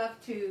I'd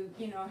love to,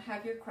 you know,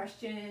 have your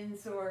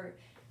questions or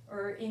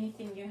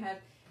anything you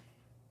have.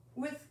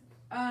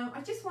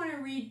 I just want to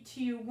read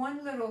to you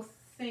one little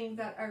thing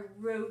that I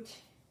wrote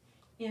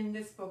in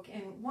this book,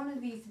 and one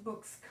of these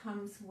books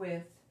comes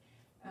with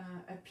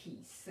a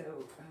piece.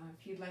 So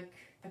if you'd like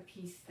a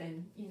piece,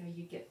 then, you know,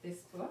 you get this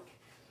book.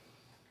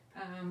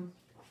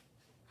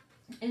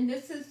 And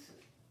this is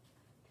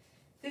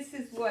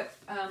what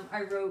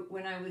I wrote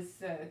when I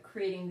was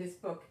creating this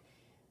book.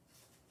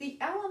 The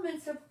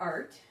elements of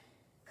art,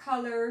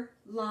 color,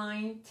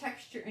 line,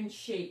 texture, and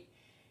shape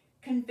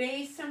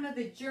convey some of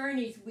the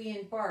journeys we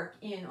embark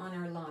in on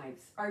our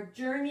lives. Our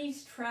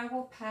journeys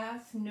travel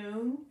paths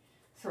known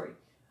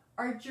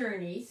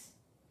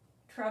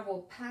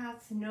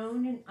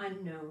and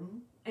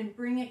unknown, and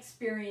bring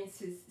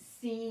experiences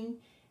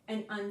seen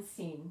and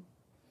unseen.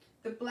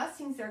 The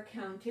blessings are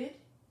counted.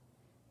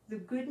 The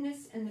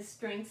goodness and the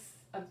strengths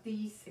of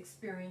these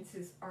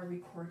experiences are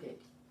recorded.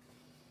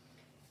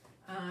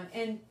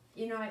 And,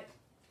 you know,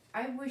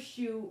 I wish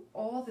you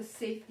all the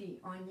safety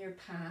on your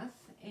path,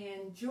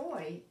 and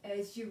joy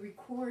as you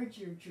record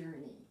your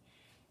journey,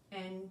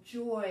 and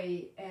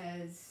joy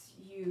as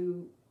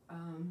you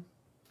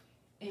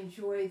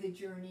enjoy the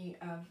journey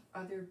of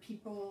other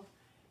people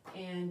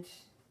and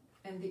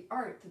the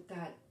art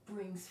that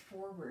brings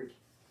forward.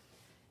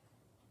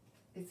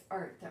 It's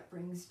art that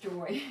brings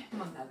joy,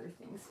 among other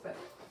things. But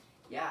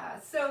yeah,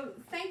 so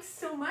thanks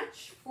so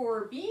much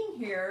for being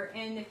here.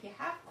 And if you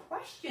have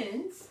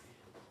questions,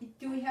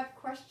 do we have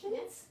questions?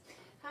 Yes.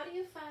 How do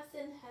you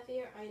fasten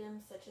heavier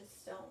items such as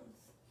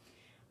stones?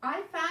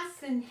 I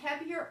fasten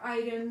heavier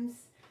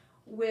items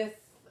with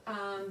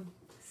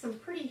some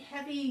pretty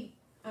heavy,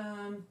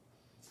 some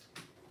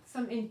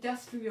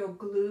industrial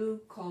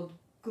glue called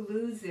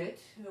Glues It.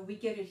 We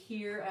get it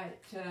here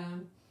at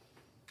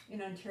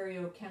in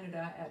Ontario,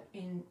 Canada,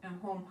 in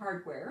Home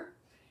Hardware.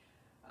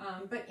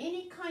 But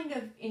any kind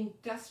of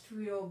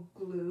industrial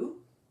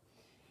glue.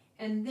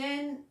 And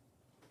then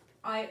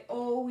I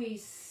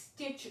always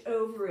stitch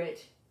over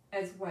it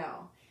as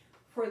well.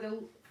 For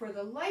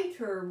the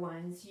lighter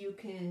ones, you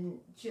can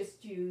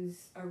just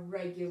use a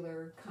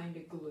regular kind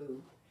of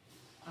glue,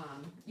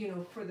 you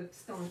know, for the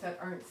stones that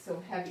aren't so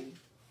heavy.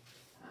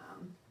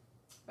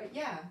 But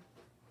yeah,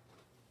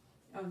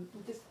 I'm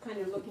just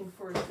kind of looking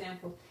for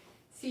example.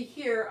 See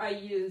here, I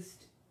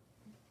used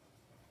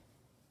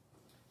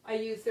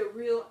a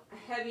real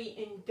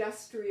heavy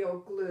industrial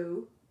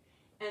glue,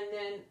 and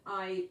then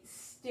I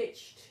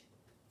stitched,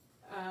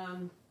 I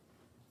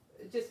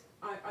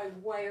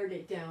wired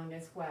it down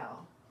as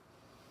well.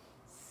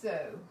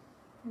 So,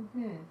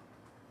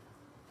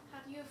 How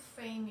do you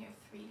frame your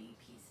 3D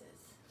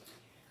pieces?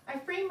 I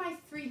frame my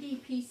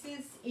 3D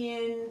pieces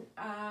in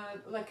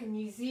like a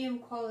museum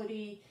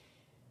quality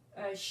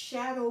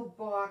shadow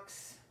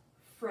box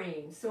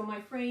frame. So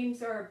my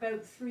frames are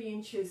about 3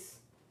 inches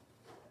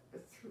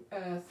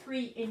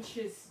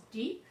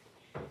deep,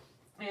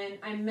 and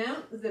I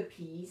mount the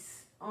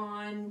piece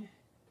on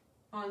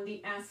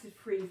the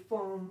acid-free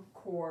foam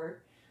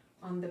core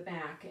on the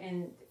back,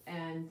 and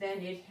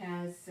then it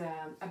has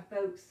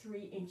about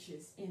 3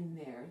 inches in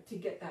there to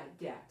get that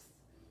depth.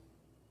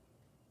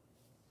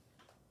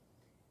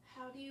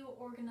 How do you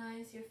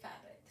organize your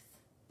fabrics?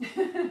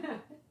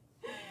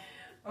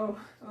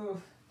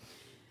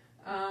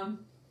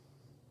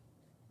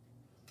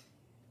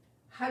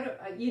 How do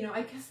you know?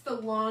 I guess the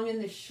long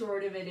and the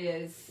short of it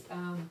is,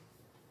 I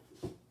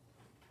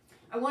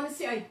want to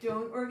say I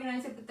don't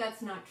organize it, but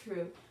that's not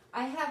true.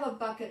 I have a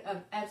bucket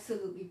of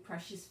absolutely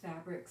precious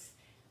fabrics.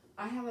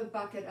 I have a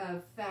bucket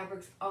of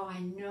fabrics, oh, I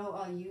know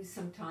I'll use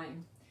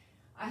sometime.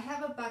 I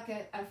have a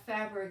bucket of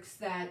fabrics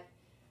that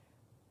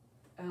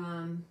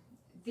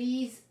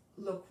these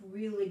look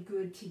really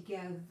good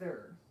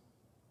together.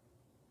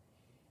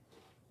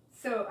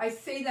 So I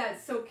say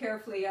that so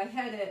carefully. I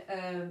had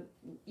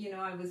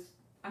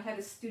I had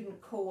a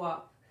student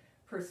co-op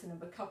person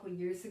of a couple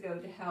years ago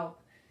to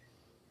help,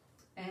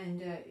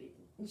 and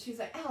she's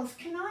like, Alice,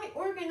 can I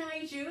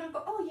organize you? And I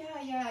go, oh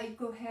yeah, you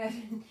go ahead.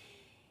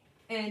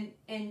 And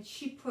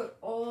she put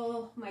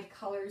all my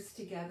colors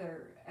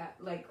together,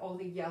 like all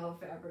the yellow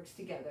fabrics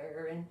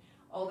together and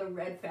all the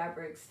red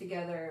fabrics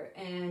together,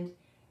 and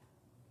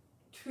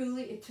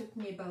truly it took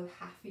me about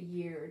half a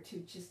year to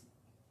just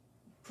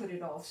put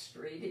it all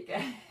straight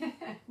again.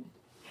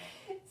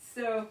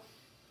 So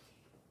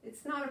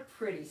it's not a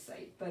pretty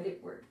sight, but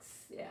it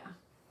works, yeah.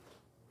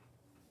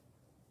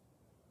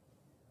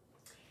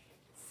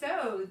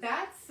 So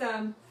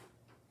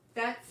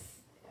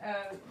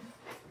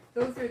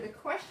those are the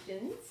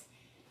questions,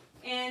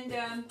 and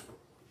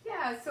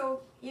yeah,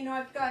 so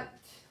I've got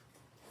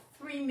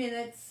 4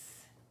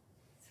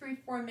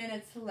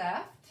 minutes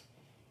left,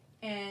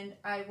 and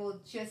I will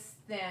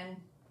just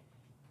then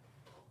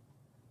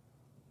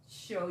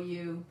show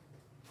you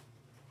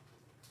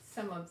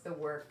some of the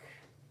work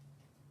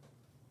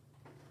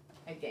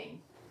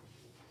again.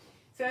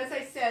 So as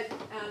I said,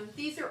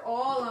 these are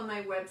all on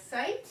my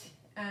website,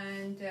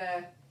 and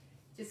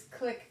just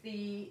click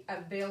the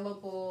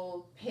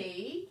available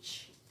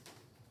page.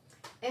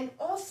 And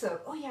also,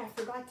 oh yeah, I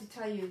forgot to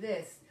tell you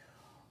this,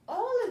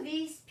 all of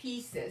these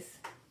pieces,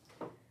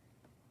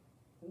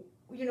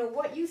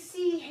 what you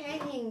see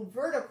hanging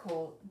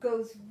vertical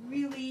goes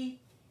really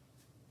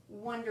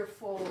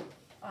wonderful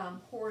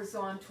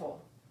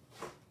horizontal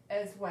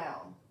as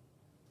well.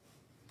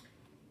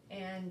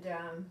 And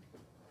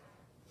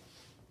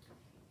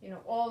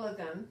all of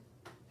them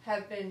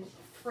have been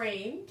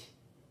framed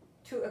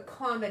to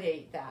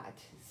accommodate that.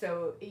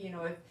 So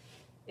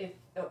if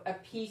a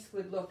piece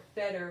would look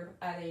better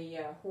at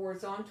a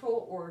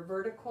horizontal or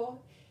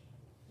vertical,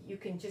 you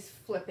can just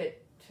flip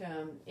it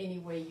any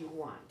way you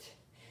want.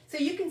 So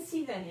you can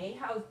see then,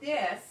 how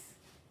this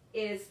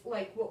is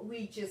like what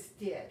we just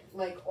did,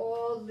 like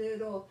all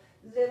little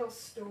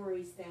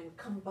stories then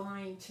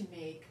combined to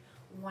make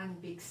one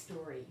big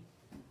story.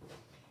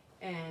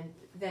 And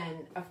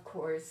then of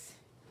course,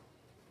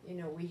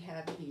 we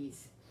have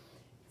these.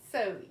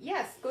 So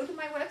yes, go to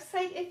my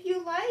website if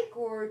you like,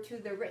 or to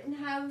the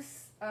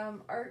Rittenhouse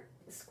Art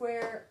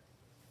Square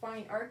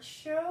Fine Art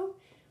Show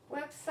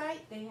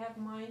website. They have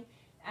mine,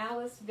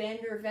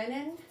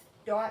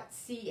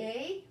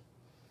 AliceVanderVennen.ca.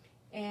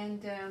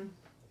 And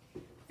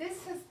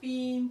this has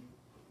been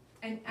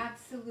an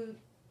absolute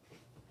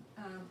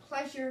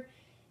pleasure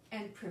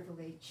and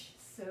privilege.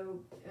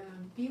 So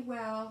be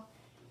well.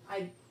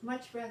 I'd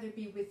much rather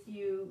be with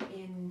you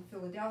in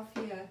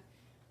Philadelphia,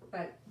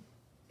 but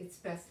it's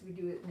best we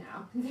do it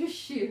now,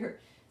 this year.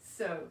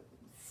 So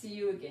see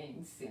you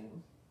again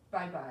soon.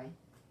 Bye-bye.